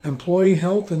Employee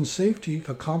Health and Safety,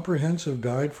 a comprehensive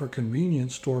guide for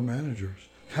convenience store managers.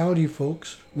 Howdy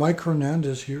folks, Mike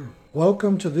Hernandez here.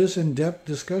 Welcome to this in-depth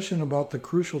discussion about the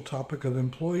crucial topic of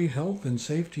employee health and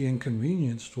safety in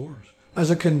convenience stores. As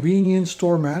a convenience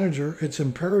store manager, it's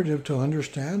imperative to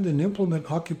understand and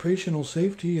implement occupational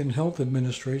safety and health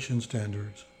administration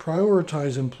standards,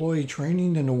 prioritize employee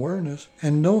training and awareness,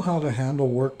 and know how to handle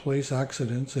workplace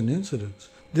accidents and incidents.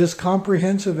 This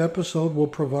comprehensive episode will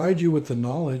provide you with the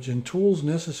knowledge and tools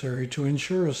necessary to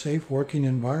ensure a safe working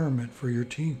environment for your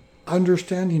team.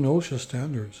 Understanding OSHA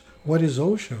standards. What is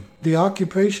OSHA? The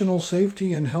Occupational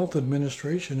Safety and Health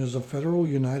Administration is a federal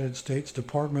United States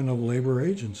Department of Labor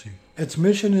agency. Its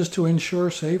mission is to ensure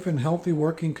safe and healthy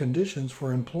working conditions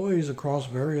for employees across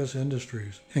various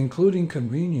industries, including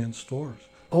convenience stores.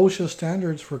 OSHA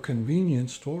standards for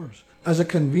convenience stores. As a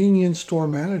convenience store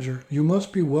manager, you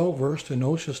must be well versed in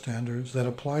OSHA standards that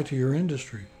apply to your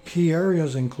industry. Key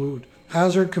areas include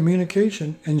hazard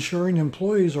communication, ensuring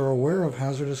employees are aware of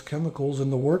hazardous chemicals in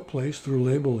the workplace through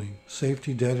labeling,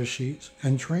 safety data sheets,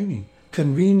 and training.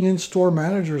 Convenience store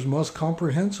managers must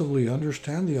comprehensively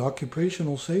understand the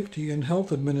occupational safety and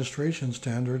health administration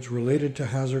standards related to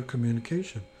hazard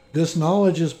communication. This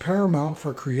knowledge is paramount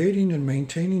for creating and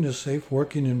maintaining a safe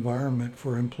working environment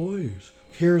for employees.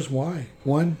 Here's why.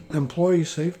 1. Employee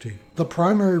safety. The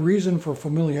primary reason for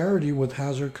familiarity with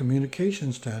hazard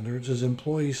communication standards is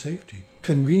employee safety.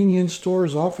 Convenience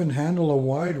stores often handle a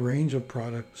wide range of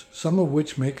products, some of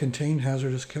which may contain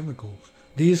hazardous chemicals.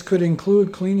 These could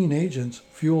include cleaning agents,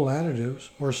 fuel additives,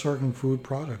 or certain food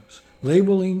products.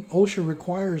 Labeling. OSHA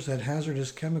requires that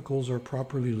hazardous chemicals are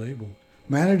properly labeled.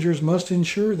 Managers must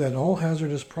ensure that all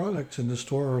hazardous products in the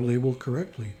store are labeled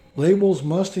correctly. Labels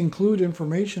must include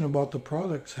information about the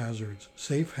product's hazards,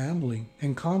 safe handling,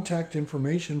 and contact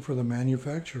information for the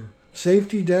manufacturer.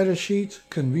 Safety data sheets.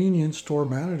 Convenience store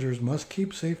managers must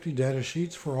keep safety data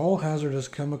sheets for all hazardous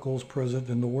chemicals present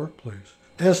in the workplace.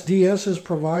 SDSs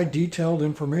provide detailed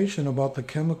information about the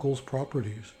chemical's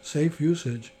properties, safe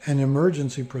usage, and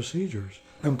emergency procedures.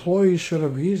 Employees should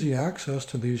have easy access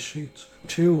to these sheets.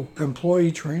 2.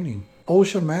 Employee training.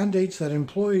 OSHA mandates that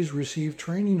employees receive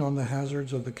training on the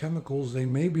hazards of the chemicals they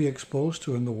may be exposed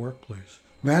to in the workplace.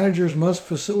 Managers must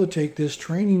facilitate this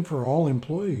training for all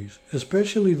employees,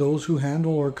 especially those who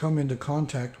handle or come into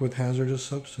contact with hazardous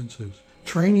substances.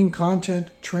 Training content.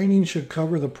 Training should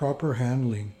cover the proper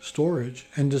handling, storage,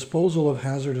 and disposal of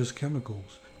hazardous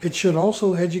chemicals. It should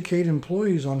also educate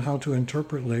employees on how to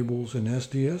interpret labels and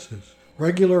SDSs.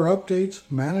 Regular updates.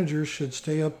 Managers should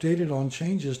stay updated on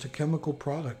changes to chemical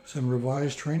products and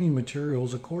revise training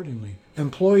materials accordingly.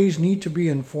 Employees need to be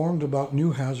informed about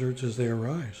new hazards as they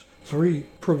arise. 3.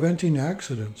 Preventing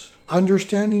accidents.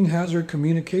 Understanding hazard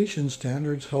communication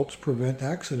standards helps prevent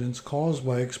accidents caused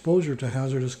by exposure to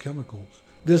hazardous chemicals.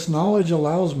 This knowledge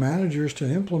allows managers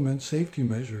to implement safety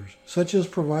measures, such as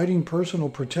providing personal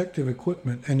protective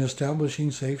equipment and establishing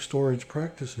safe storage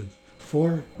practices.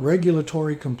 4.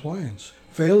 Regulatory compliance.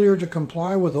 Failure to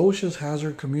comply with OSHA's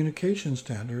hazard communication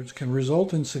standards can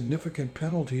result in significant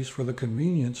penalties for the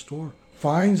convenience store.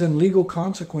 Fines and legal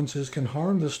consequences can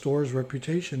harm the store's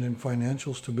reputation and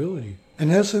financial stability.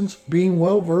 In essence, being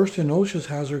well versed in OSHA's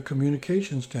hazard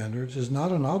communication standards is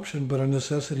not an option but a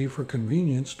necessity for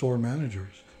convenience store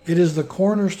managers. It is the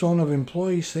cornerstone of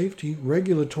employee safety,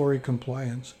 regulatory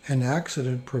compliance, and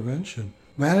accident prevention.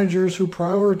 Managers who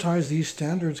prioritize these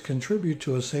standards contribute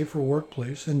to a safer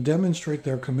workplace and demonstrate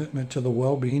their commitment to the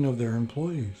well-being of their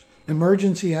employees.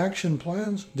 Emergency action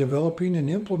plans. Developing and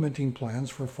implementing plans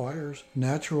for fires,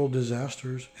 natural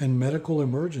disasters, and medical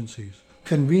emergencies.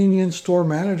 Convenience store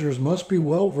managers must be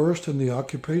well versed in the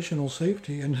Occupational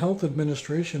Safety and Health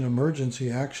Administration Emergency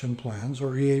Action Plans,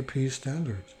 or EAP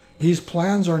standards. These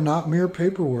plans are not mere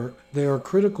paperwork. They are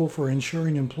critical for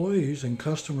ensuring employees' and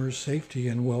customers' safety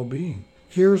and well-being.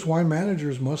 Here's why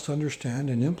managers must understand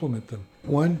and implement them.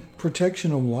 1.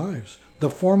 Protection of lives. The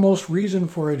foremost reason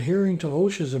for adhering to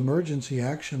OSHA's Emergency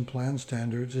Action Plan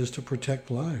standards is to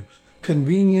protect lives.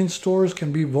 Convenience stores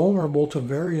can be vulnerable to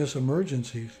various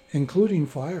emergencies, including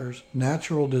fires,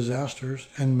 natural disasters,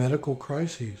 and medical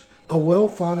crises. A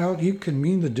well-thought-out EAP can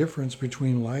mean the difference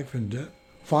between life and death.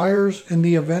 Fires. In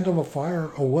the event of a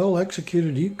fire, a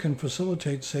well-executed EAP can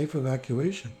facilitate safe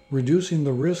evacuation, reducing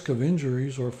the risk of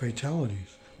injuries or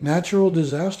fatalities. Natural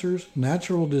disasters.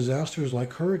 Natural disasters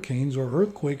like hurricanes or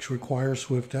earthquakes require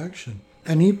swift action.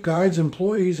 An EAP guides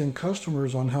employees and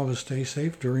customers on how to stay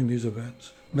safe during these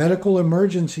events. Medical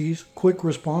emergencies. Quick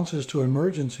responses to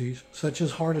emergencies, such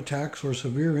as heart attacks or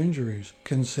severe injuries,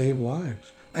 can save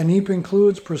lives. An EAP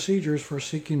includes procedures for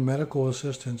seeking medical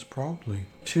assistance promptly.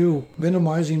 2.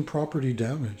 Minimizing property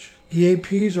damage.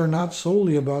 EAPs are not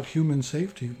solely about human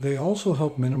safety, they also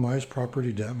help minimize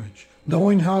property damage.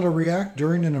 Knowing how to react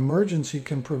during an emergency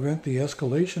can prevent the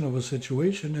escalation of a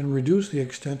situation and reduce the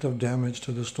extent of damage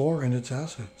to the store and its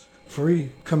assets.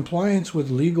 3. Compliance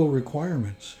with legal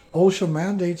requirements. OSHA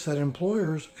mandates that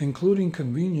employers, including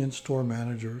convenience store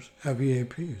managers, have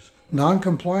EAPs.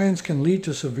 Non-compliance can lead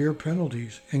to severe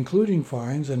penalties, including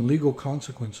fines and legal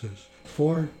consequences.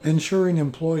 4. Ensuring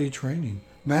employee training.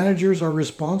 Managers are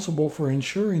responsible for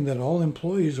ensuring that all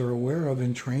employees are aware of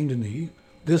and trained in the EAP.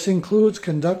 This includes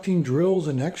conducting drills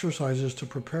and exercises to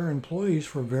prepare employees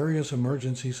for various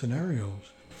emergency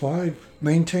scenarios. 5.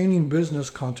 Maintaining business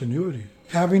continuity.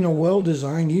 Having a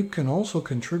well-designed EAP can also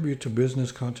contribute to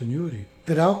business continuity.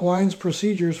 It outlines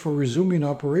procedures for resuming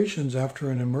operations after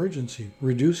an emergency,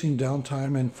 reducing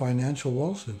downtime and financial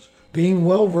losses. Being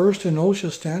well-versed in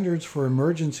OSHA standards for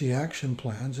emergency action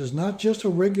plans is not just a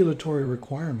regulatory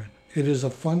requirement. It is a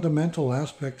fundamental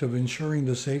aspect of ensuring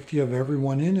the safety of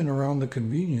everyone in and around the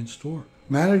convenience store.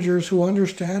 Managers who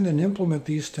understand and implement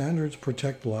these standards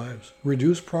protect lives,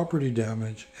 reduce property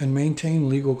damage, and maintain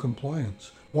legal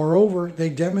compliance. Moreover, they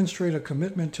demonstrate a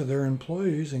commitment to their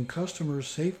employees' and customers'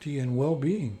 safety and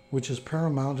well-being, which is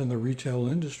paramount in the retail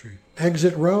industry.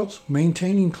 Exit routes,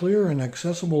 maintaining clear and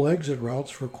accessible exit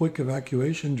routes for quick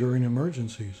evacuation during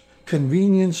emergencies.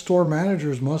 Convenience store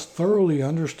managers must thoroughly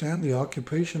understand the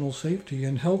occupational safety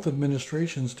and health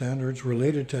administration standards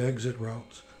related to exit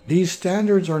routes. These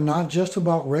standards are not just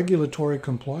about regulatory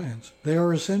compliance. They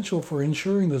are essential for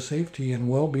ensuring the safety and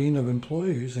well-being of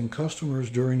employees and customers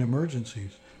during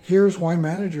emergencies. Here's why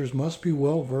managers must be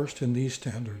well versed in these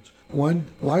standards. 1.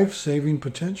 Life-saving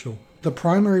potential. The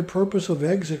primary purpose of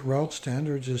exit route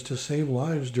standards is to save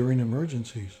lives during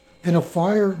emergencies. In a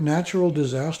fire, natural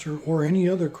disaster, or any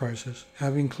other crisis,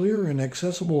 having clear and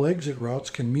accessible exit routes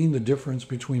can mean the difference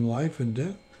between life and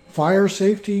death. Fire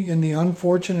safety. In the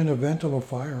unfortunate event of a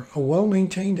fire, a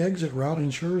well-maintained exit route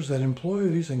ensures that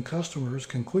employees and customers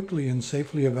can quickly and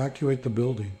safely evacuate the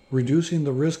building, reducing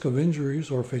the risk of injuries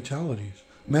or fatalities.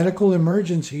 Medical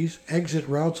emergencies. Exit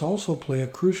routes also play a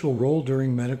crucial role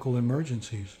during medical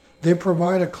emergencies. They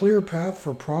provide a clear path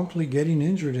for promptly getting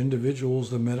injured individuals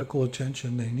the medical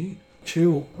attention they need.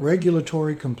 2.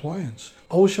 Regulatory compliance.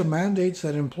 OSHA mandates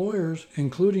that employers,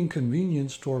 including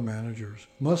convenience store managers,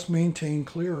 must maintain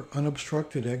clear,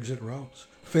 unobstructed exit routes.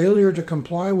 Failure to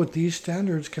comply with these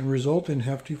standards can result in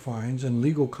hefty fines and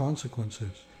legal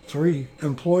consequences. 3.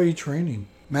 Employee training.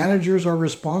 Managers are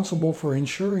responsible for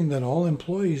ensuring that all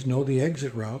employees know the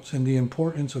exit routes and the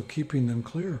importance of keeping them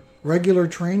clear. Regular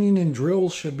training and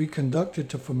drills should be conducted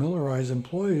to familiarize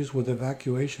employees with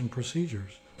evacuation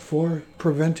procedures. 4.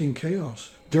 Preventing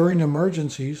chaos. During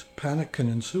emergencies, panic can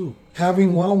ensue.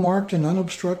 Having well-marked and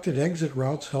unobstructed exit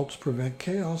routes helps prevent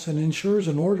chaos and ensures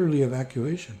an orderly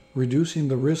evacuation, reducing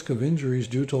the risk of injuries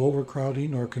due to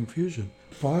overcrowding or confusion.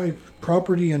 5.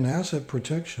 Property and asset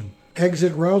protection.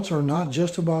 Exit routes are not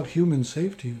just about human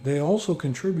safety, they also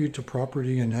contribute to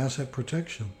property and asset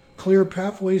protection. Clear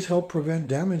pathways help prevent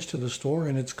damage to the store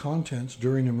and its contents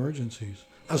during emergencies.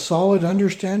 A solid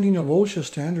understanding of OSHA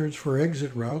standards for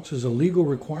exit routes is a legal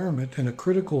requirement and a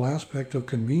critical aspect of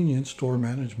convenience store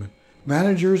management.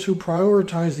 Managers who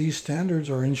prioritize these standards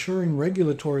are ensuring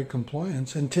regulatory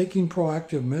compliance and taking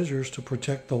proactive measures to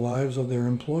protect the lives of their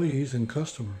employees and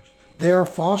customers. They are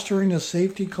fostering a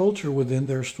safety culture within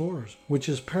their stores, which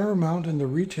is paramount in the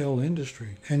retail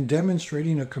industry, and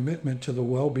demonstrating a commitment to the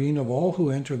well-being of all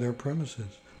who enter their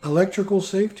premises. Electrical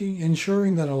safety,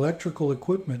 ensuring that electrical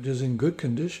equipment is in good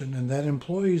condition and that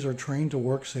employees are trained to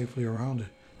work safely around it.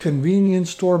 Convenience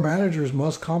store managers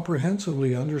must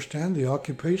comprehensively understand the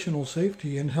occupational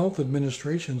safety and health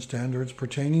administration standards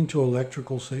pertaining to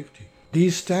electrical safety.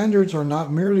 These standards are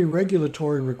not merely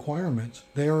regulatory requirements,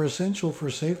 they are essential for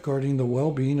safeguarding the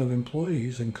well-being of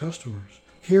employees and customers.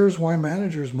 Here's why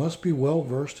managers must be well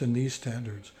versed in these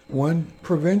standards. 1.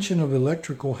 Prevention of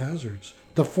electrical hazards.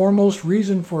 The foremost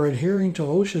reason for adhering to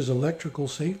OSHA's electrical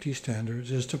safety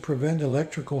standards is to prevent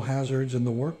electrical hazards in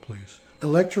the workplace.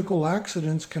 Electrical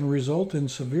accidents can result in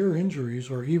severe injuries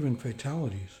or even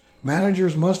fatalities.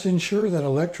 Managers must ensure that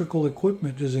electrical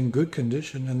equipment is in good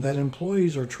condition and that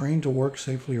employees are trained to work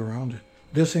safely around it.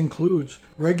 This includes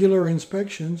regular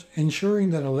inspections,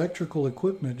 ensuring that electrical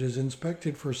equipment is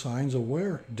inspected for signs of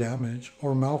wear, damage,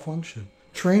 or malfunction.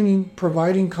 Training,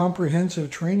 providing comprehensive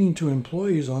training to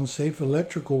employees on safe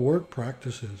electrical work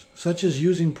practices, such as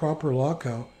using proper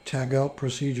lockout, tagout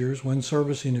procedures when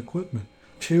servicing equipment.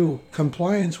 2.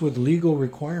 Compliance with legal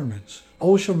requirements.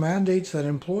 OSHA mandates that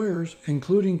employers,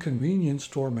 including convenience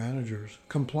store managers,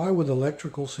 comply with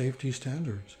electrical safety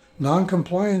standards.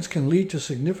 Non-compliance can lead to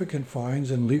significant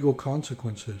fines and legal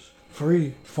consequences.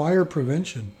 3. Fire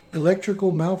prevention.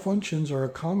 Electrical malfunctions are a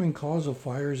common cause of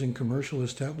fires in commercial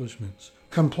establishments.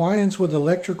 Compliance with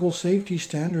electrical safety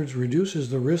standards reduces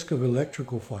the risk of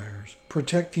electrical fires,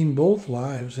 protecting both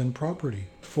lives and property.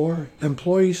 4.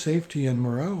 Employee safety and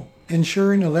morale.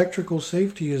 Ensuring electrical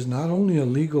safety is not only a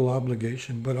legal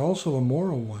obligation, but also a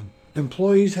moral one.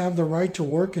 Employees have the right to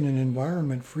work in an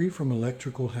environment free from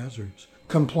electrical hazards.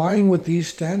 Complying with these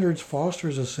standards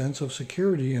fosters a sense of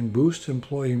security and boosts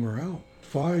employee morale.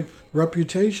 5.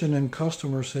 Reputation and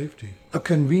customer safety. A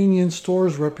convenience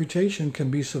store's reputation can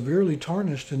be severely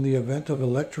tarnished in the event of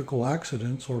electrical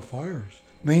accidents or fires.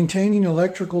 Maintaining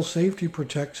electrical safety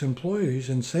protects employees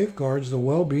and safeguards the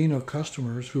well-being of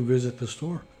customers who visit the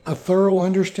store. A thorough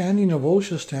understanding of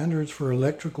OSHA standards for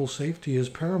electrical safety is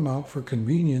paramount for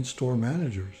convenience store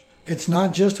managers. It's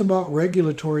not just about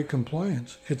regulatory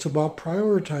compliance, it's about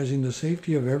prioritizing the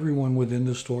safety of everyone within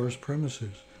the store's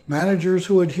premises. Managers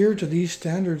who adhere to these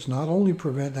standards not only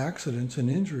prevent accidents and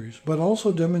injuries, but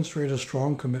also demonstrate a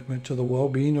strong commitment to the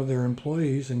well-being of their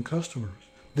employees and customers.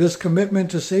 This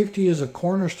commitment to safety is a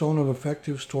cornerstone of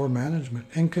effective store management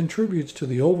and contributes to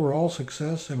the overall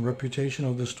success and reputation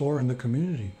of the store and the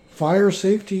community. Fire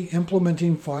safety,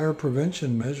 implementing fire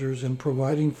prevention measures, and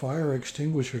providing fire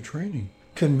extinguisher training.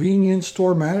 Convenience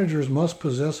store managers must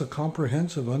possess a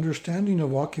comprehensive understanding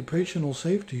of occupational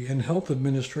safety and health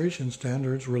administration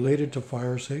standards related to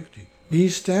fire safety.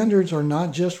 These standards are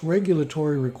not just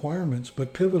regulatory requirements,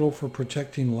 but pivotal for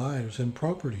protecting lives and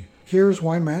property. Here's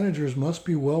why managers must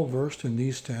be well versed in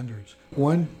these standards.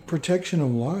 1. Protection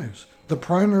of lives. The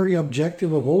primary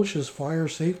objective of OSHA's fire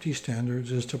safety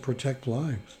standards is to protect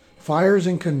lives. Fires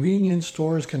in convenience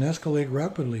stores can escalate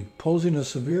rapidly, posing a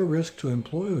severe risk to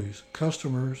employees,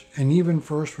 customers, and even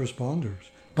first responders.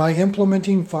 By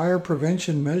implementing fire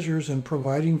prevention measures and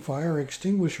providing fire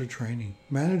extinguisher training,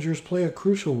 managers play a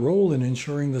crucial role in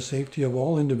ensuring the safety of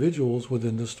all individuals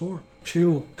within the store.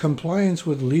 2. Compliance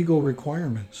with legal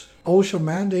requirements. OSHA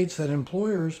mandates that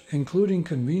employers, including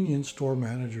convenience store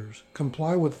managers,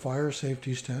 comply with fire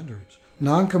safety standards.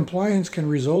 Non-compliance can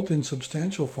result in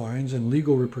substantial fines and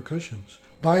legal repercussions.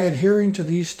 By adhering to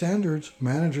these standards,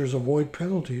 managers avoid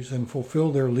penalties and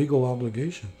fulfill their legal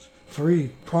obligations. 3.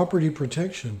 Property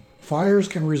protection. Fires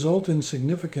can result in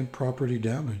significant property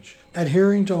damage.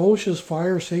 Adhering to OSHA's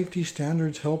fire safety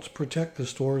standards helps protect the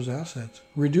store's assets,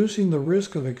 reducing the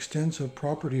risk of extensive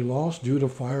property loss due to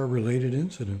fire-related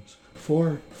incidents.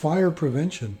 4. Fire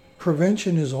prevention.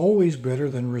 Prevention is always better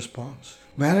than response.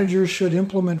 Managers should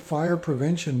implement fire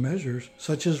prevention measures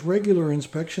such as regular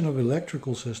inspection of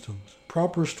electrical systems,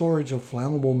 proper storage of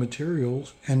flammable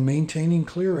materials, and maintaining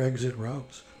clear exit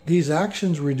routes. These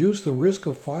actions reduce the risk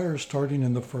of fires starting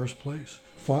in the first place.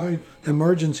 5.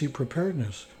 Emergency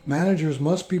preparedness. Managers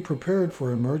must be prepared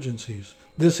for emergencies.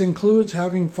 This includes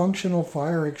having functional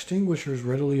fire extinguishers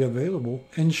readily available,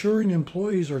 ensuring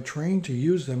employees are trained to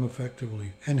use them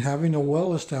effectively, and having a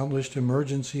well-established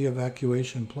emergency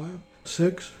evacuation plan.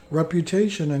 6.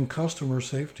 Reputation and customer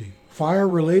safety.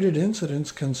 Fire-related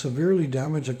incidents can severely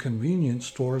damage a convenience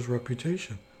store's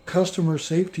reputation. Customer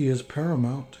safety is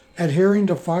paramount. Adhering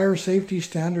to fire safety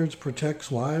standards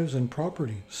protects lives and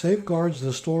property, safeguards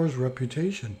the store's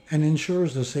reputation, and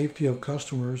ensures the safety of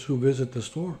customers who visit the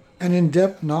store. An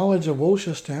in-depth knowledge of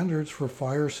OSHA standards for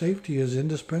fire safety is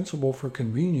indispensable for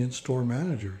convenience store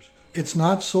managers. It's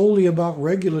not solely about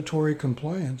regulatory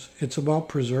compliance, it's about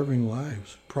preserving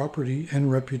lives, property, and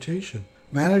reputation.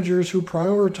 Managers who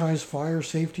prioritize fire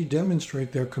safety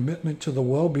demonstrate their commitment to the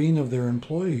well-being of their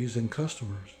employees and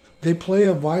customers. They play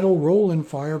a vital role in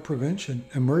fire prevention,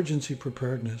 emergency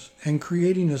preparedness, and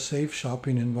creating a safe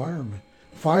shopping environment.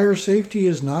 Fire safety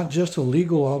is not just a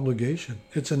legal obligation,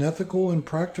 it's an ethical and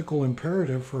practical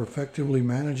imperative for effectively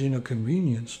managing a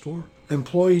convenience store.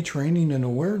 Employee training and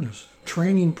awareness.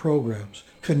 Training programs.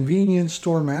 Convenience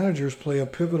store managers play a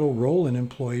pivotal role in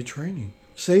employee training.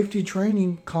 Safety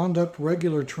training conduct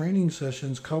regular training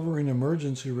sessions covering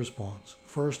emergency response,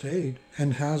 first aid,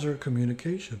 and hazard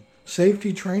communication.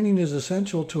 Safety training is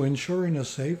essential to ensuring a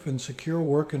safe and secure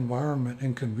work environment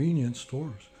in convenience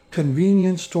stores.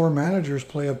 Convenience store managers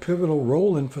play a pivotal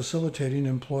role in facilitating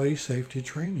employee safety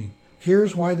training.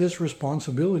 Here's why this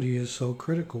responsibility is so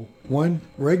critical. 1.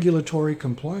 Regulatory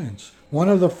compliance. One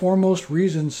of the foremost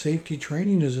reasons safety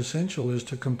training is essential is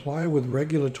to comply with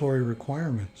regulatory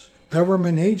requirements.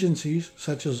 Government agencies,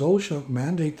 such as OSHA,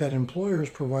 mandate that employers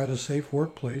provide a safe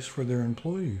workplace for their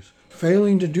employees.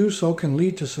 Failing to do so can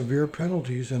lead to severe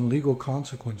penalties and legal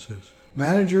consequences.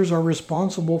 Managers are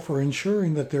responsible for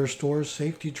ensuring that their store's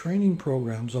safety training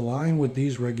programs align with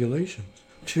these regulations.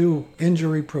 2.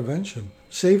 Injury prevention.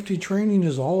 Safety training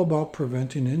is all about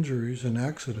preventing injuries and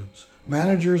accidents.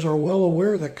 Managers are well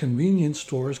aware that convenience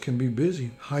stores can be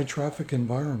busy, high-traffic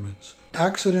environments.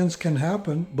 Accidents can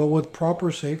happen, but with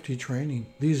proper safety training,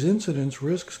 these incidents'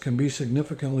 risks can be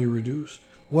significantly reduced.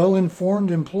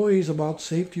 Well-informed employees about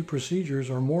safety procedures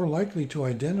are more likely to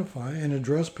identify and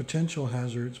address potential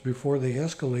hazards before they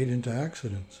escalate into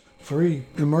accidents. 3.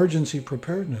 Emergency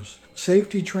preparedness.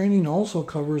 Safety training also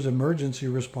covers emergency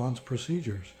response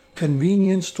procedures.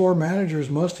 Convenience store managers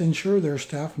must ensure their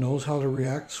staff knows how to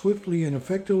react swiftly and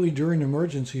effectively during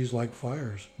emergencies like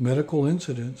fires, medical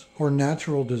incidents, or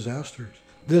natural disasters.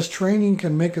 This training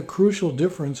can make a crucial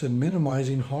difference in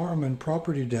minimizing harm and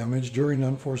property damage during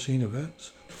unforeseen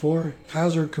events. 4.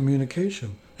 Hazard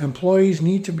communication. Employees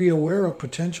need to be aware of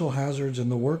potential hazards in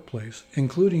the workplace,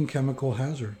 including chemical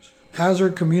hazards.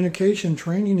 Hazard communication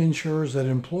training ensures that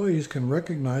employees can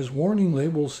recognize warning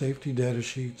labels, safety data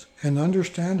sheets, and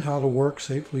understand how to work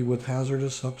safely with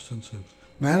hazardous substances.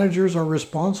 Managers are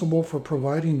responsible for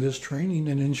providing this training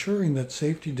and ensuring that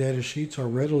safety data sheets are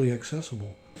readily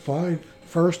accessible. 5.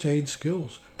 First aid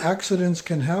skills. Accidents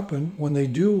can happen. When they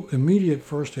do, immediate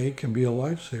first aid can be a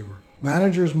lifesaver.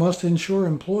 Managers must ensure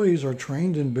employees are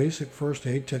trained in basic first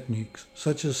aid techniques,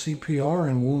 such as CPR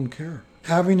and wound care.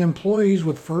 Having employees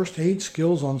with first aid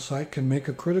skills on site can make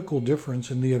a critical difference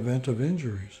in the event of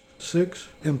injuries. 6.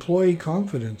 Employee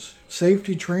confidence.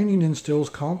 Safety training instills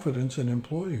confidence in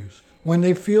employees. When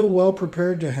they feel well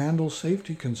prepared to handle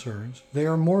safety concerns, they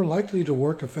are more likely to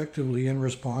work effectively and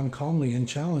respond calmly in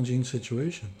challenging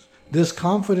situations. This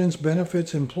confidence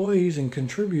benefits employees and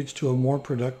contributes to a more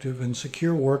productive and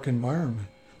secure work environment.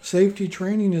 Safety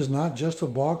training is not just a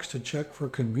box to check for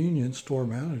convenience store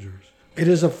managers. It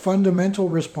is a fundamental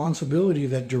responsibility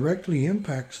that directly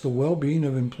impacts the well-being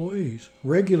of employees,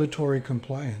 regulatory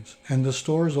compliance, and the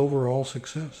store's overall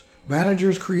success.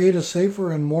 Managers create a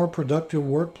safer and more productive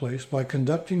workplace by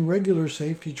conducting regular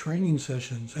safety training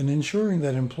sessions and ensuring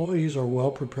that employees are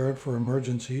well prepared for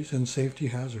emergencies and safety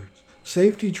hazards.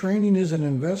 Safety training is an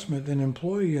investment in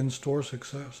employee and store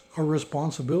success, a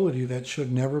responsibility that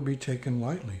should never be taken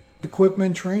lightly.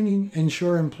 Equipment training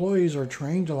ensures employees are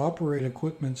trained to operate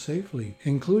equipment safely,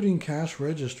 including cash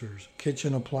registers,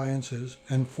 kitchen appliances,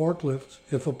 and forklifts,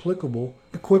 if applicable.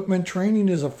 Equipment training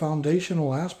is a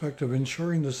foundational aspect of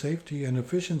ensuring the safety and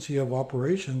efficiency of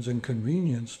operations in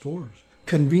convenience stores.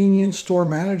 Convenience store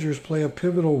managers play a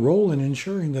pivotal role in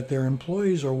ensuring that their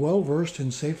employees are well versed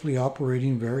in safely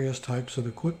operating various types of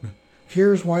equipment.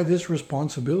 Here's why this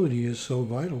responsibility is so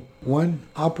vital. 1.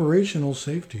 Operational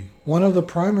safety. One of the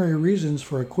primary reasons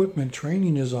for equipment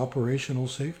training is operational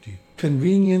safety.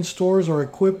 Convenience stores are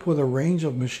equipped with a range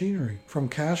of machinery, from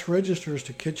cash registers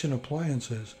to kitchen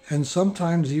appliances, and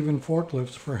sometimes even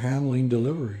forklifts for handling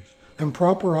deliveries.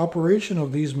 Improper operation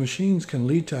of these machines can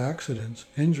lead to accidents,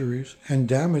 injuries, and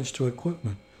damage to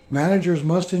equipment. Managers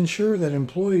must ensure that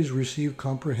employees receive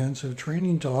comprehensive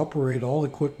training to operate all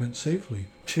equipment safely.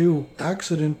 2.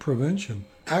 Accident prevention.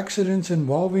 Accidents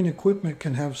involving equipment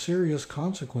can have serious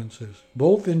consequences,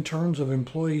 both in terms of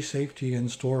employee safety and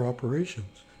store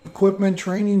operations. Equipment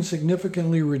training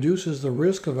significantly reduces the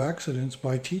risk of accidents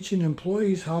by teaching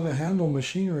employees how to handle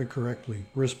machinery correctly,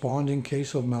 respond in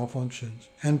case of malfunctions,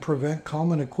 and prevent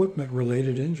common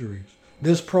equipment-related injuries.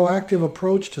 This proactive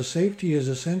approach to safety is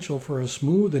essential for a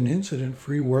smooth and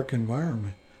incident-free work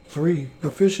environment. 3.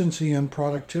 Efficiency and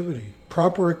productivity.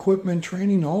 Proper equipment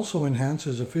training also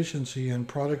enhances efficiency and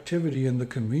productivity in the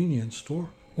convenience store.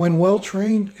 When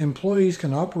well-trained, employees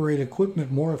can operate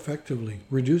equipment more effectively,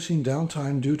 reducing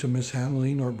downtime due to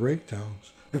mishandling or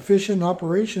breakdowns. Efficient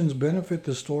operations benefit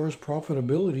the store's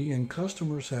profitability and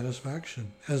customer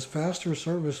satisfaction, as faster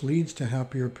service leads to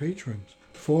happier patrons.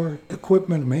 4.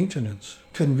 Equipment maintenance.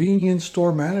 Convenience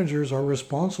store managers are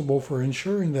responsible for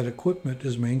ensuring that equipment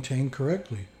is maintained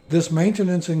correctly. This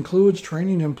maintenance includes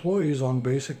training employees on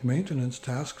basic maintenance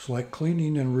tasks like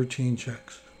cleaning and routine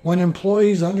checks. When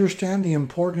employees understand the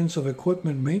importance of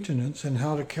equipment maintenance and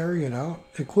how to carry it out,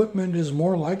 equipment is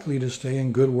more likely to stay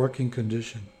in good working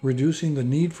condition, reducing the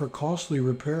need for costly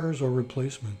repairs or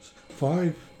replacements.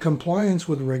 5. Compliance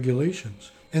with regulations.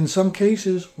 In some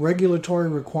cases, regulatory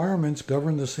requirements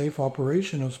govern the safe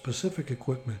operation of specific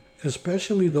equipment,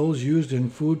 especially those used in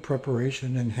food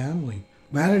preparation and handling.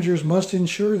 Managers must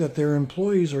ensure that their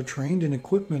employees are trained in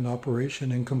equipment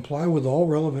operation and comply with all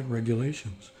relevant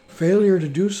regulations. Failure to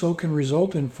do so can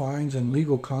result in fines and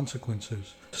legal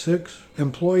consequences. 6.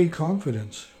 Employee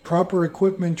confidence. Proper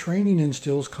equipment training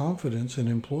instills confidence in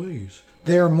employees.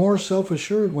 They are more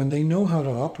self-assured when they know how to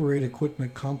operate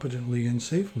equipment competently and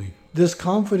safely. This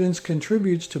confidence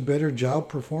contributes to better job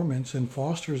performance and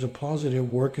fosters a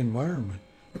positive work environment.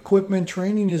 Equipment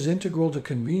training is integral to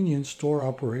convenience store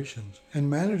operations, and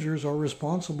managers are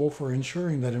responsible for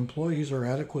ensuring that employees are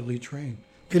adequately trained.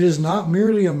 It is not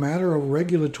merely a matter of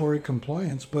regulatory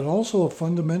compliance, but also a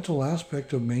fundamental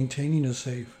aspect of maintaining a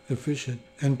safe, efficient,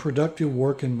 and productive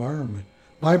work environment.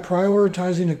 By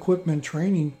prioritizing equipment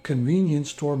training,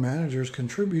 convenience store managers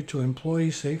contribute to employee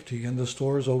safety and the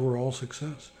store's overall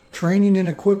success. Training in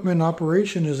equipment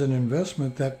operation is an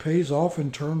investment that pays off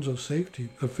in terms of safety,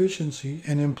 efficiency,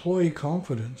 and employee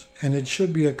confidence, and it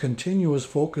should be a continuous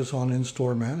focus on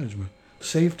in-store management.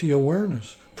 Safety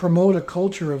awareness. Promote a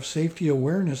culture of safety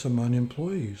awareness among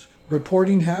employees.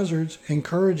 Reporting hazards.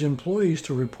 Encourage employees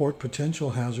to report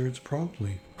potential hazards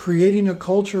promptly. Creating a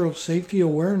culture of safety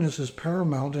awareness is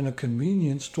paramount in a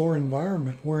convenience store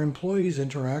environment where employees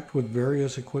interact with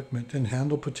various equipment and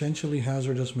handle potentially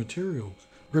hazardous materials.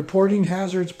 Reporting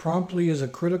hazards promptly is a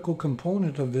critical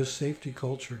component of this safety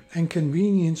culture, and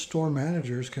convenience store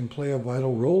managers can play a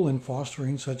vital role in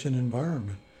fostering such an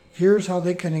environment. Here's how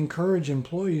they can encourage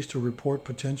employees to report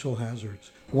potential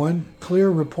hazards. 1. Clear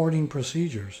reporting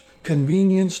procedures.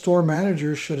 Convenience store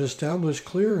managers should establish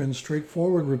clear and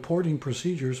straightforward reporting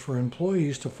procedures for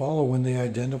employees to follow when they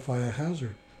identify a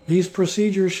hazard. These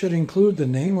procedures should include the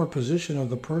name or position of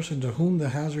the person to whom the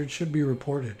hazard should be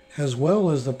reported, as well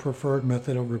as the preferred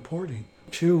method of reporting.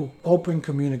 2. Open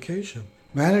communication.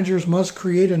 Managers must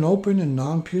create an open and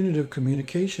non-punitive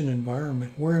communication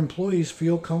environment where employees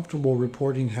feel comfortable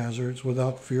reporting hazards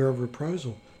without fear of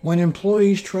reprisal. When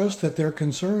employees trust that their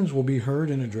concerns will be heard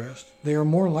and addressed, they are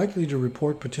more likely to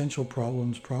report potential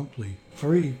problems promptly.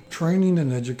 3. Training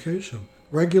and education.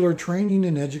 Regular training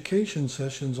and education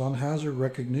sessions on hazard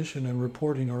recognition and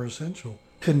reporting are essential.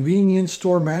 Convenience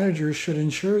store managers should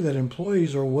ensure that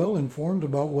employees are well informed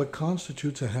about what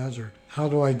constitutes a hazard, how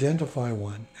to identify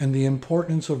one, and the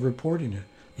importance of reporting it.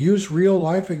 Use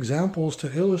real-life examples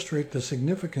to illustrate the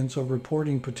significance of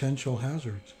reporting potential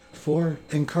hazards. 4.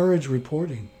 Encourage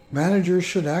reporting. Managers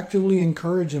should actively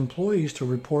encourage employees to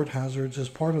report hazards as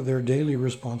part of their daily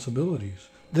responsibilities.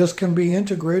 This can be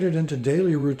integrated into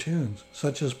daily routines,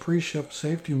 such as pre-shift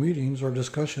safety meetings or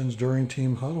discussions during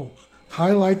team huddles.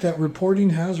 Highlight that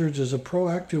reporting hazards is a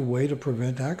proactive way to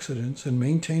prevent accidents and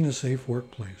maintain a safe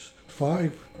workplace.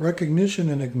 5. Recognition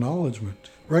and acknowledgement.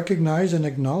 Recognize and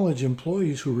acknowledge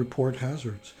employees who report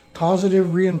hazards.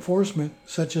 Positive reinforcement,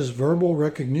 such as verbal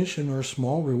recognition or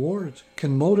small rewards,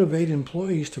 can motivate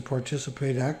employees to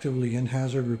participate actively in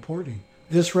hazard reporting.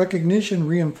 This recognition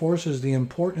reinforces the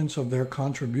importance of their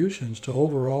contributions to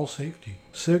overall safety.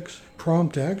 6.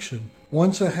 Prompt action.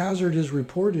 Once a hazard is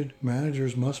reported,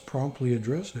 managers must promptly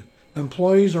address it.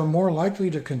 Employees are more likely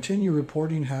to continue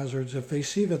reporting hazards if they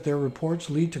see that their reports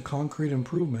lead to concrete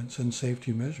improvements in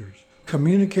safety measures.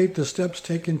 Communicate the steps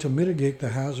taken to mitigate the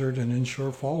hazard and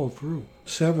ensure follow-through.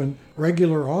 7.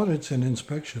 Regular audits and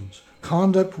inspections.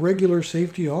 Conduct regular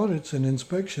safety audits and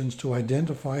inspections to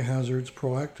identify hazards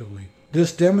proactively.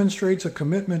 This demonstrates a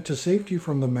commitment to safety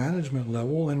from the management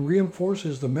level and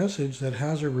reinforces the message that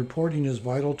hazard reporting is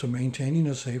vital to maintaining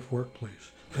a safe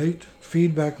workplace. 8.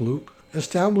 Feedback loop.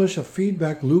 Establish a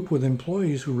feedback loop with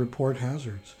employees who report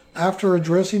hazards. After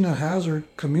addressing a hazard,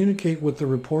 communicate with the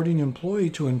reporting employee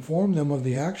to inform them of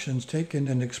the actions taken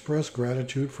and express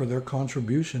gratitude for their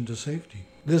contribution to safety.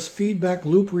 This feedback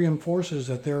loop reinforces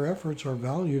that their efforts are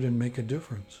valued and make a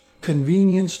difference.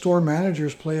 Convenience store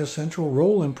managers play a central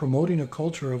role in promoting a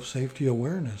culture of safety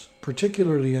awareness,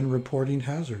 particularly in reporting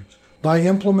hazards. By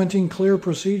implementing clear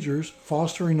procedures,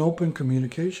 fostering open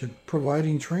communication,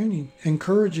 providing training,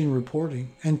 encouraging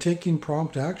reporting, and taking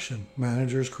prompt action,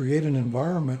 managers create an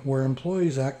environment where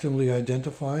employees actively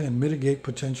identify and mitigate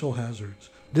potential hazards.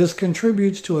 This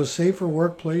contributes to a safer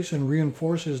workplace and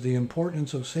reinforces the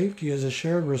importance of safety as a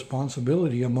shared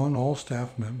responsibility among all staff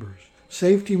members.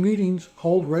 Safety meetings.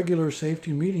 Hold regular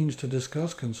safety meetings to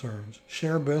discuss concerns,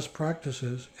 share best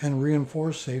practices, and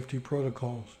reinforce safety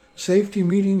protocols. Safety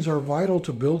meetings are vital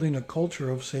to building a culture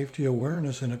of safety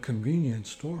awareness in a convenience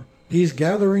store. These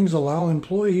gatherings allow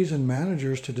employees and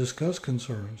managers to discuss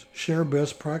concerns, share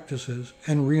best practices,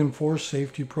 and reinforce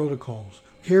safety protocols.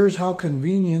 Here's how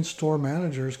convenience store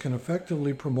managers can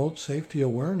effectively promote safety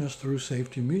awareness through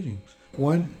safety meetings.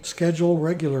 1. Schedule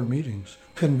regular meetings.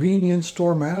 Convenience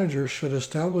store managers should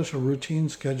establish a routine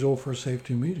schedule for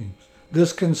safety meetings.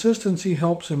 This consistency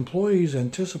helps employees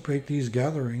anticipate these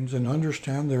gatherings and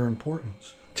understand their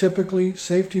importance. Typically,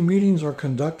 safety meetings are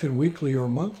conducted weekly or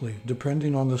monthly,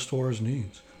 depending on the store's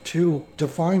needs. 2.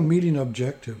 Define meeting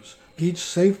objectives. Each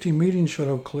safety meeting should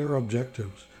have clear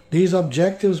objectives. These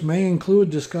objectives may include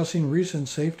discussing recent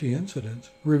safety incidents,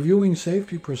 reviewing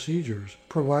safety procedures,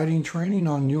 providing training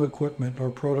on new equipment or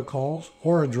protocols,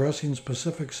 or addressing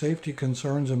specific safety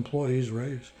concerns employees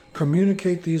raise.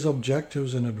 Communicate these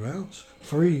objectives in advance.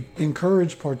 3.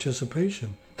 Encourage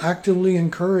participation. Actively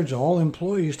encourage all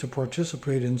employees to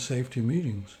participate in safety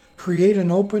meetings. Create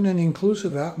an open and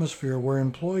inclusive atmosphere where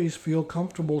employees feel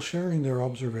comfortable sharing their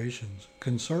observations,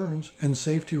 concerns, and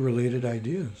safety-related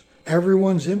ideas.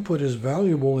 Everyone's input is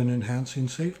valuable in enhancing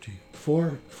safety.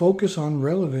 4. Focus on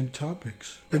relevant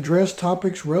topics. Address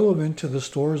topics relevant to the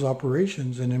store's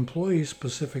operations and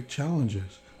employee-specific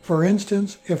challenges. For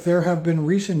instance, if there have been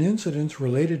recent incidents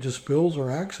related to spills or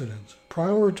accidents,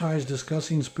 prioritize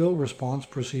discussing spill response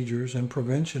procedures and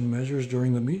prevention measures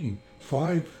during the meeting.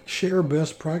 5. Share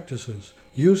best practices.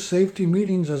 Use safety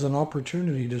meetings as an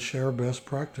opportunity to share best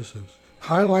practices.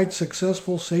 Highlight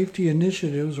successful safety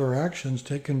initiatives or actions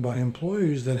taken by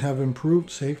employees that have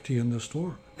improved safety in the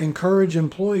store. Encourage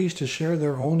employees to share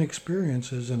their own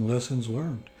experiences and lessons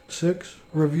learned. 6.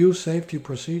 Review safety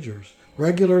procedures.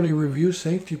 Regularly review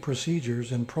safety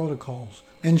procedures and protocols.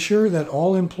 Ensure that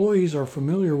all employees are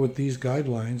familiar with these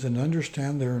guidelines and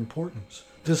understand their importance.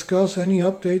 Discuss any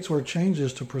updates or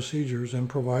changes to procedures and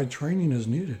provide training as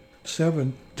needed.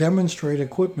 7. Demonstrate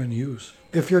equipment use.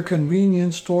 If your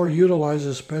convenience store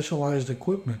utilizes specialized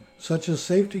equipment, such as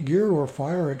safety gear or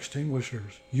fire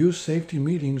extinguishers, use safety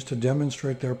meetings to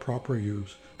demonstrate their proper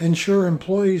use. Ensure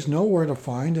employees know where to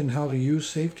find and how to use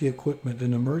safety equipment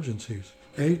in emergencies.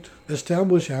 8.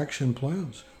 Establish action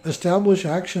plans. Establish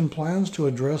action plans to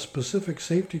address specific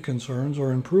safety concerns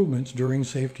or improvements during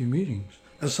safety meetings.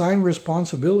 Assign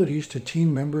responsibilities to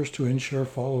team members to ensure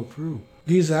follow-through.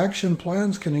 These action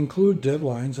plans can include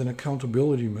deadlines and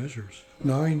accountability measures.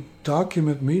 9.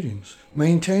 Document meetings.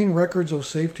 Maintain records of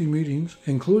safety meetings,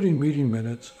 including meeting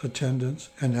minutes, attendance,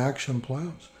 and action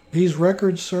plans. These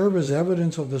records serve as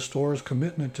evidence of the store's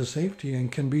commitment to safety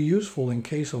and can be useful in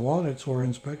case of audits or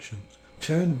inspections.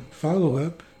 10.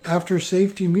 Follow-up. After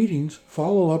safety meetings,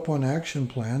 follow up on action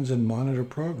plans and monitor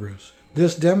progress.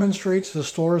 This demonstrates the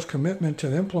store's commitment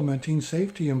to implementing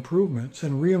safety improvements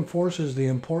and reinforces the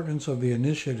importance of the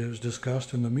initiatives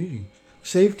discussed in the meetings.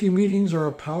 Safety meetings are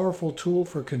a powerful tool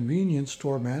for convenience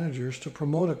store managers to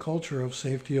promote a culture of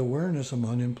safety awareness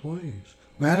among employees.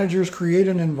 Managers create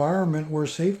an environment where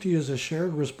safety is a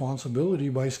shared responsibility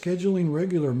by scheduling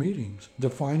regular meetings,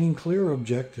 defining clear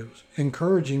objectives,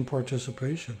 encouraging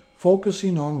participation,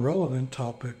 focusing on relevant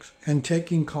topics, and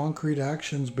taking concrete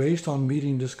actions based on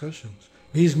meeting discussions.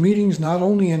 These meetings not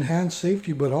only enhance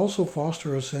safety but also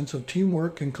foster a sense of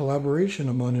teamwork and collaboration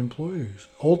among employees,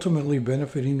 ultimately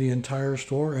benefiting the entire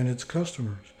store and its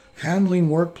customers. Handling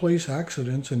workplace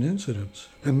accidents and incidents.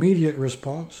 Immediate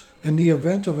response. In the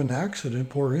event of an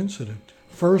accident or incident,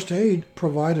 first aid.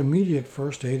 Provide immediate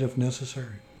first aid if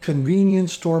necessary.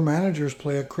 Convenience store managers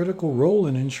play a critical role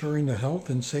in ensuring the health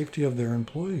and safety of their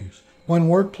employees. When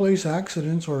workplace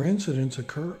accidents or incidents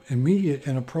occur, immediate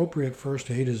and appropriate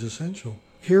first aid is essential.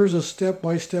 Here's a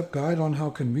step-by-step guide on how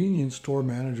convenience store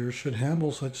managers should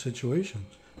handle such situations.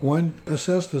 1.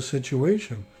 Assess the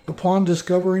situation. Upon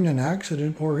discovering an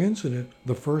accident or incident,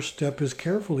 the first step is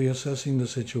carefully assessing the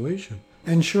situation.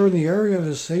 Ensure the area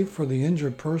is safe for the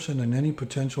injured person and any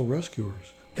potential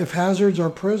rescuers. If hazards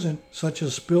are present, such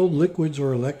as spilled liquids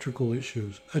or electrical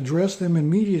issues, address them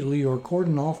immediately or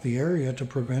cordon off the area to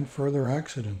prevent further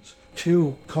accidents.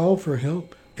 2. Call for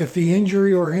help. If the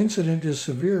injury or incident is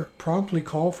severe, promptly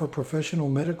call for professional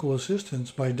medical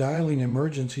assistance by dialing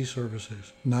emergency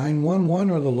services. 911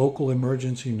 or the local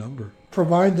emergency number.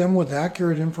 Provide them with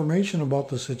accurate information about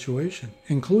the situation,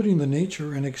 including the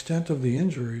nature and extent of the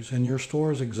injuries and your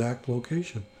store's exact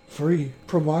location. 3.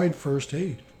 Provide first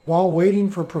aid. While waiting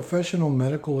for professional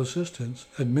medical assistance,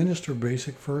 administer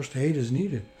basic first aid as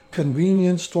needed.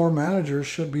 Convenience store managers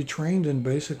should be trained in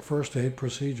basic first aid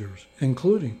procedures,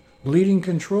 including bleeding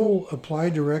control. Apply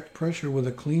direct pressure with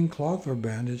a clean cloth or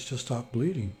bandage to stop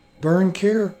bleeding. Burn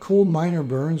care. Cool minor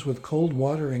burns with cold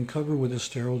water and cover with a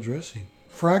sterile dressing.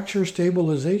 Fracture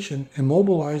stabilization.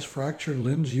 Immobilize fractured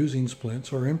limbs using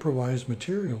splints or improvised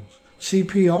materials.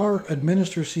 CPR.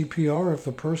 Administer CPR if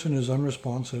the person is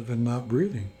unresponsive and not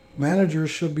breathing. Managers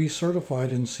should be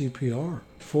certified in CPR.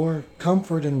 4.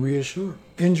 Comfort and reassure.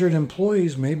 Injured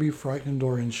employees may be frightened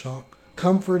or in shock.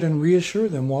 Comfort and reassure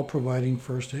them while providing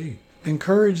first aid.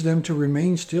 Encourage them to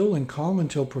remain still and calm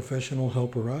until professional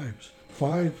help arrives.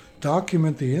 5.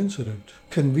 Document the incident.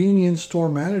 Convenience store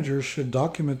managers should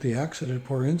document the accident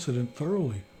or incident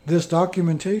thoroughly. This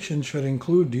documentation should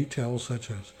include details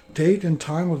such as date and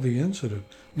time of the incident,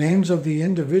 names of the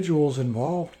individuals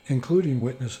involved, including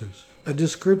witnesses, a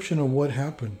description of what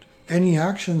happened, any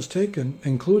actions taken,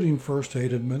 including first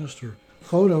aid administered,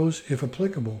 photos if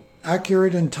applicable.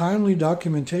 Accurate and timely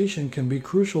documentation can be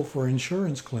crucial for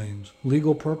insurance claims,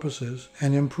 legal purposes,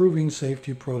 and improving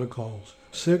safety protocols.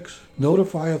 6.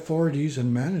 Notify authorities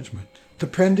and management.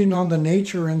 Depending on the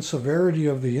nature and severity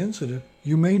of the incident,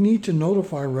 you may need to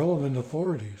notify relevant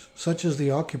authorities, such as the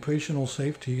Occupational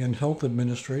Safety and Health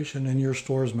Administration and your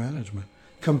store's management.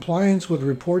 Compliance with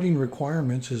reporting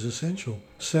requirements is essential.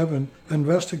 7.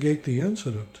 Investigate the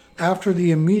incident. After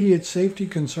the immediate safety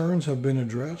concerns have been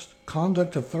addressed,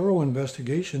 conduct a thorough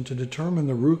investigation to determine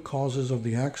the root causes of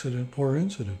the accident or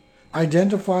incident.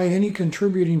 Identify any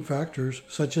contributing factors,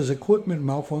 such as equipment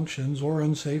malfunctions or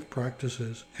unsafe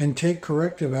practices, and take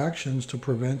corrective actions to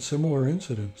prevent similar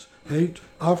incidents. 8.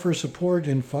 Offer support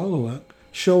in follow-up.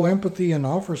 Show empathy and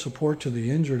offer support to the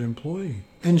injured employee.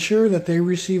 Ensure that they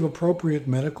receive appropriate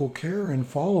medical care and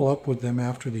follow up with them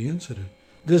after the incident.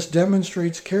 This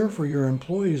demonstrates care for your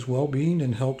employees' well-being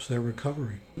and helps their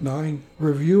recovery. 9.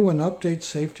 Review and update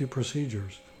safety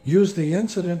procedures. Use the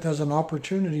incident as an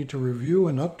opportunity to review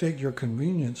and update your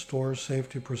convenience store's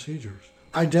safety procedures.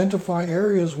 Identify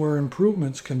areas where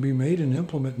improvements can be made and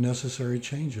implement necessary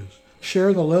changes.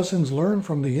 Share the lessons learned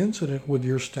from the incident with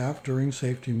your staff during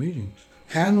safety meetings.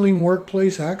 Handling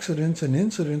workplace accidents and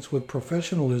incidents with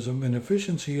professionalism and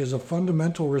efficiency is a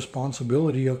fundamental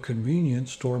responsibility of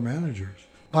convenience store managers.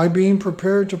 By being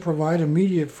prepared to provide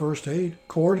immediate first aid,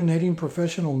 coordinating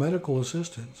professional medical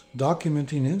assistance,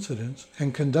 documenting incidents,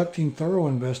 and conducting thorough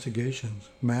investigations,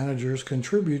 managers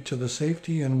contribute to the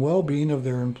safety and well-being of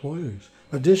their employees.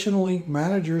 Additionally,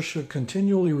 managers should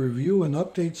continually review and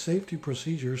update safety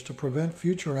procedures to prevent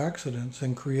future accidents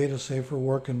and create a safer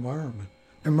work environment.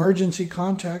 Emergency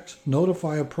contacts.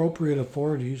 Notify appropriate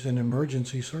authorities and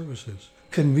emergency services.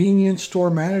 Convenience store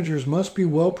managers must be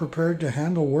well prepared to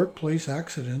handle workplace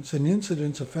accidents and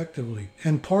incidents effectively,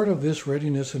 and part of this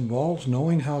readiness involves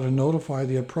knowing how to notify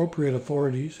the appropriate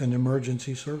authorities and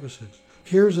emergency services.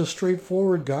 Here's a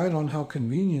straightforward guide on how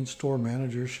convenience store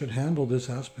managers should handle this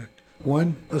aspect.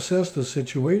 1. Assess the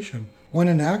situation. When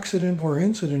an accident or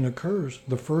incident occurs,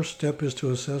 the first step is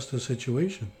to assess the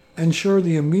situation. Ensure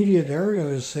the immediate area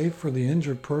is safe for the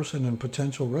injured person and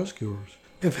potential rescuers.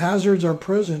 If hazards are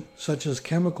present, such as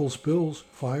chemical spills,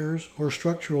 fires, or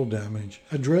structural damage,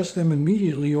 address them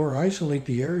immediately or isolate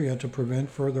the area to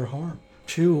prevent further harm.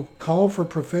 2. Call for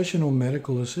professional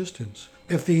medical assistance.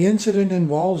 If the incident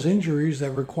involves injuries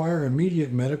that require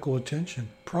immediate medical attention,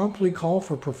 promptly call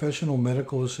for professional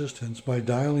medical assistance by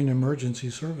dialing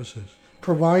emergency services.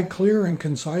 Provide clear and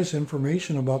concise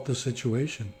information about the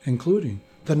situation, including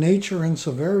the nature and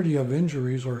severity of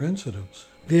injuries or incidents,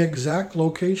 the exact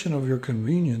location of your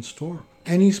convenience store,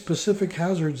 any specific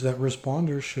hazards that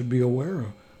responders should be aware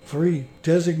of. 3.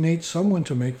 Designate someone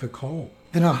to make the call.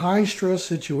 In a high-stress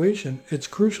situation, it's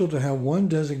crucial to have one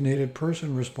designated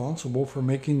person responsible for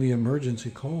making the emergency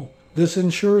call. This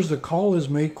ensures the call is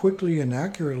made quickly and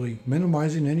accurately,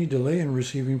 minimizing any delay in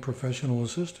receiving professional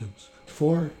assistance.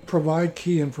 4. Provide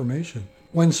key information.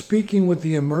 When speaking with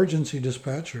the emergency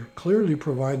dispatcher, clearly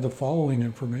provide the following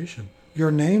information: your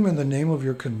name and the name of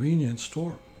your convenience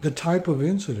store, the type of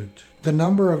incident, the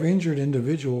number of injured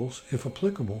individuals, if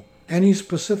applicable, any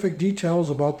specific details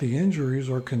about the injuries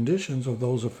or conditions of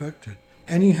those affected,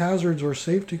 any hazards or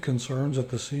safety concerns at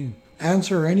the scene.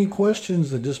 Answer any questions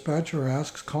the dispatcher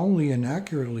asks calmly and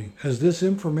accurately, as this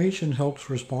information helps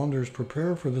responders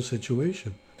prepare for the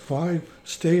situation. 5.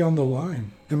 Stay on the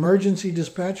line. Emergency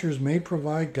dispatchers may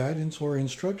provide guidance or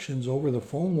instructions over the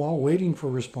phone while waiting for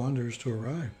responders to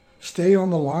arrive. Stay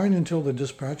on the line until the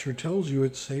dispatcher tells you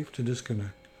it's safe to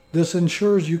disconnect. This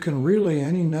ensures you can relay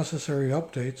any necessary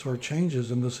updates or changes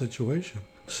in the situation.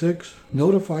 6.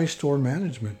 Notify store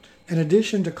management. In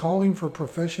addition to calling for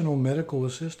professional medical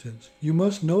assistance, you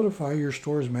must notify your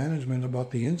store's management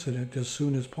about the incident as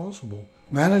soon as possible.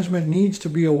 Management needs to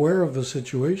be aware of the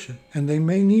situation, and they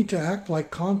may need to act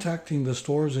like contacting the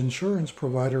store's insurance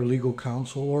provider, legal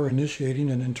counsel, or initiating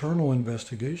an internal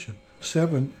investigation.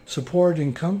 7. Support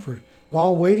and comfort.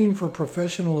 While waiting for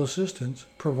professional assistance,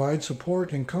 provide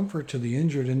support and comfort to the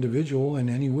injured individual and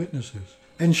any witnesses.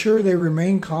 Ensure they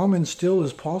remain calm and still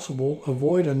as possible,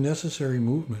 avoid unnecessary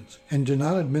movements, and do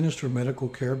not administer medical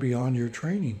care beyond your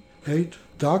training. 8.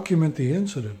 Document the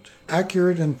incident.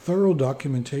 Accurate and thorough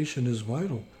documentation is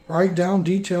vital. Write down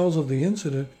details of the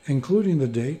incident, including the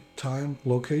date, time,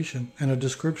 location, and a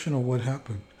description of what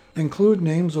happened. Include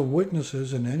names of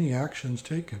witnesses and any actions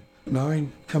taken.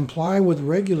 9. Comply with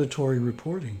regulatory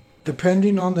reporting.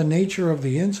 Depending on the nature of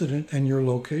the incident and your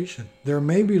location, there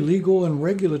may be legal and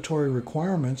regulatory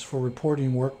requirements for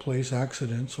reporting workplace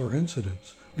accidents or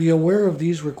incidents. Be aware of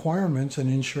these requirements and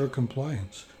ensure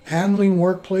compliance. Handling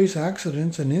workplace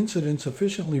accidents and incidents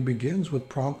efficiently begins with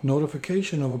prompt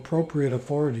notification of appropriate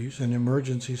authorities and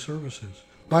emergency services.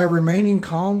 By remaining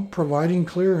calm, providing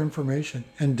clear information,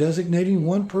 and designating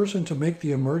one person to make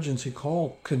the emergency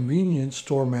call, convenience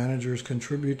store managers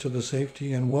contribute to the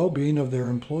safety and well-being of their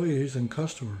employees and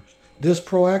customers. This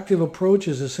proactive approach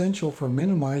is essential for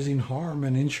minimizing harm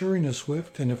and ensuring a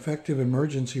swift and effective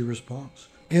emergency response.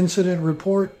 Incident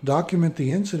report. Document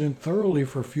the incident thoroughly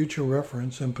for future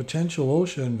reference and potential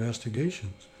OSHA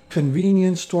investigations.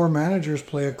 Convenience store managers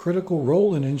play a critical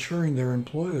role in ensuring their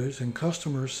employees' and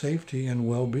customers' safety and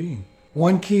well-being.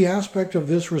 One key aspect of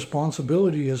this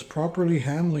responsibility is properly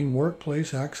handling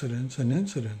workplace accidents and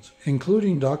incidents,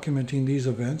 including documenting these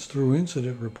events through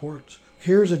incident reports.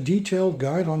 Here's a detailed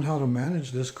guide on how to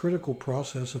manage this critical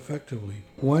process effectively.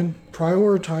 1.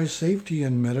 Prioritize safety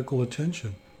and medical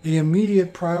attention. The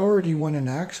immediate priority when an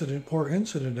accident or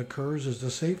incident occurs is the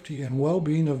safety and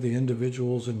well-being of the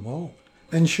individuals involved.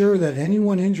 Ensure that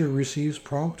anyone injured receives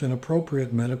prompt and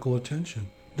appropriate medical attention.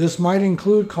 This might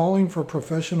include calling for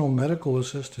professional medical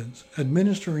assistance,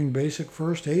 administering basic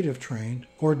first aid if trained,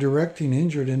 or directing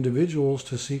injured individuals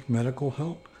to seek medical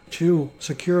help. 2.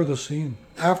 Secure the scene.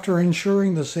 After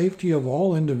ensuring the safety of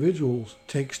all individuals,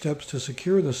 take steps to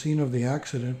secure the scene of the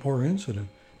accident or incident.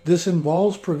 This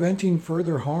involves preventing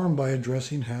further harm by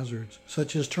addressing hazards,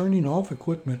 such as turning off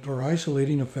equipment or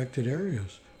isolating affected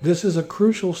areas. This is a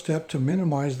crucial step to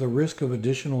minimize the risk of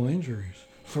additional injuries.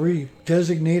 3.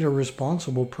 Designate a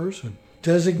responsible person.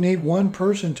 Designate one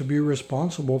person to be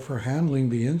responsible for handling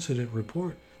the incident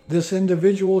report. This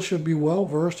individual should be well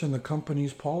versed in the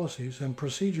company's policies and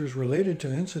procedures related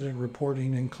to incident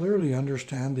reporting and clearly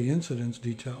understand the incident's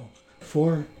details.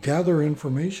 4. Gather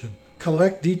information.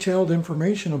 Collect detailed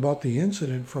information about the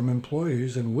incident from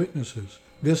employees and witnesses.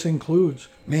 This includes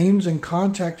names and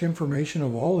contact information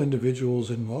of all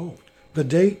individuals involved, the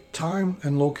date, time,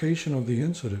 and location of the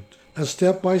incident, a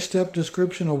step-by-step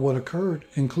description of what occurred,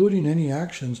 including any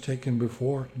actions taken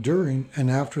before, during, and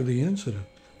after the incident,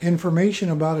 information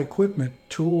about equipment,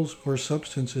 tools, or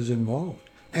substances involved,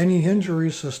 any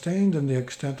injuries sustained and the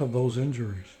extent of those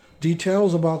injuries,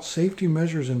 details about safety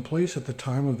measures in place at the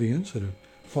time of the incident.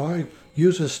 5.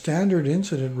 Use a standard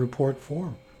incident report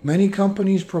form. Many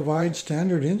companies provide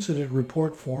standard incident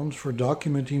report forms for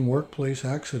documenting workplace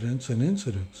accidents and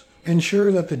incidents.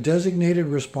 Ensure that the designated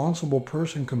responsible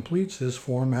person completes this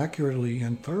form accurately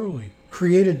and thoroughly.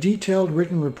 Create a detailed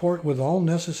written report with all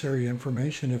necessary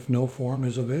information if no form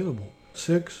is available.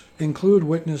 6. Include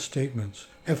witness statements.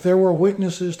 If there were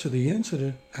witnesses to the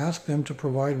incident, ask them to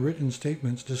provide written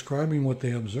statements describing what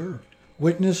they observed.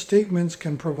 Witness statements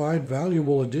can provide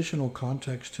valuable additional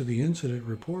context to the incident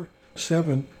report.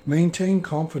 7. Maintain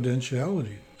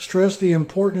confidentiality. Stress the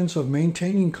importance of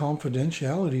maintaining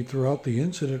confidentiality throughout the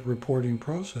incident reporting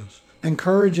process.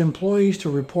 Encourage employees to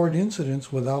report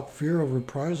incidents without fear of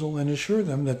reprisal and assure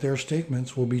them that their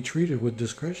statements will be treated with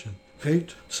discretion.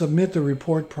 8. Submit the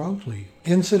report promptly.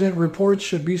 Incident reports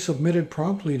should be submitted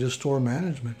promptly to store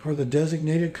management or the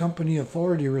designated company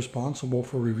authority responsible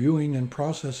for reviewing and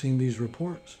processing these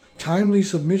reports. Timely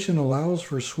submission allows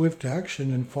for swift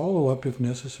action and follow-up if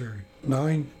necessary.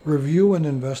 9. Review and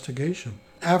investigation.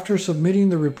 After submitting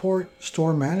the report,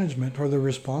 store management or the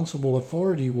responsible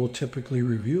authority will typically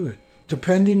review it.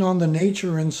 Depending on the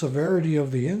nature and severity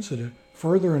of the incident,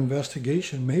 further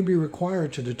investigation may be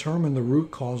required to determine the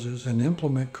root causes and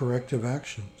implement corrective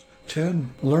actions.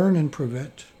 10. Learn and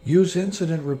prevent. Use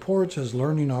incident reports as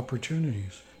learning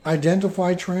opportunities.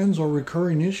 Identify trends or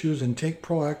recurring issues and take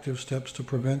proactive steps to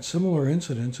prevent similar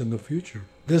incidents in the future.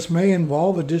 This may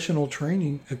involve additional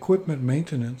training, equipment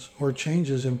maintenance, or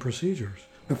changes in procedures.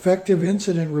 Effective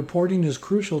incident reporting is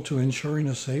crucial to ensuring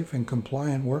a safe and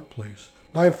compliant workplace.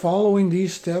 By following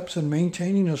these steps and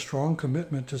maintaining a strong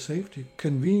commitment to safety,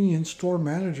 convenience store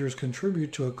managers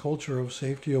contribute to a culture of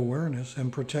safety awareness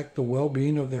and protect the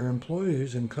well-being of their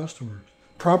employees and customers.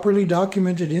 Properly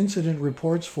documented incident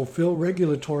reports fulfill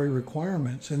regulatory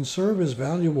requirements and serve as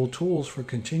valuable tools for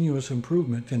continuous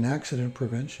improvement in accident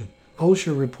prevention.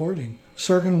 OSHA reporting.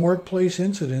 Certain workplace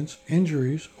incidents,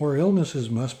 injuries, or illnesses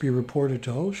must be reported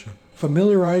to OSHA.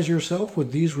 Familiarize yourself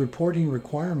with these reporting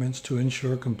requirements to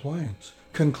ensure compliance.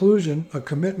 Conclusion, a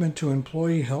commitment to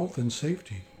employee health and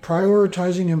safety.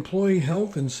 Prioritizing employee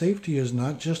health and safety is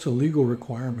not just a legal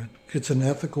requirement, it's an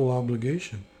ethical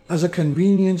obligation. As a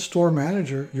convenience store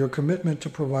manager, your commitment to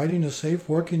providing a safe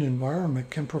working environment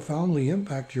can profoundly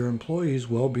impact your employees'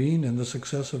 well-being and the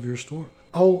success of your store.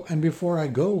 Oh, and before I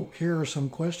go, here are some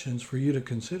questions for you to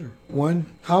consider. 1.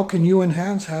 How can you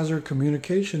enhance hazard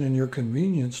communication in your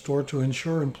convenience store to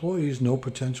ensure employees know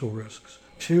potential risks?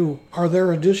 2. Are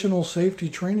there additional safety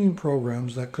training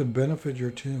programs that could benefit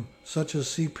your team, such as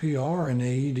CPR and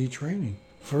AED training?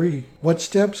 3. What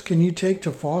steps can you take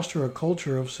to foster a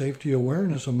culture of safety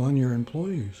awareness among your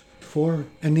employees? 4.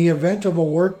 In the event of a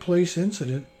workplace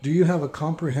incident, do you have a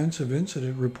comprehensive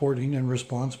incident reporting and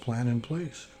response plan in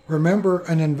place? Remember,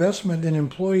 an investment in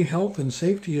employee health and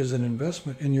safety is an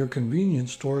investment in your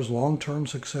convenience store's long-term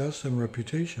success and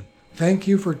reputation. Thank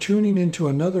you for tuning into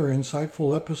another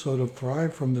insightful episode of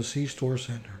Thrive from the C-Store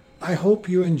Center. I hope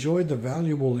you enjoyed the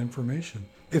valuable information.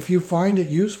 If you find it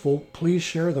useful, please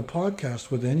share the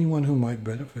podcast with anyone who might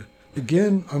benefit.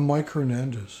 Again, I'm Mike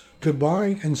Hernandez.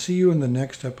 Goodbye and see you in the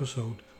next episode.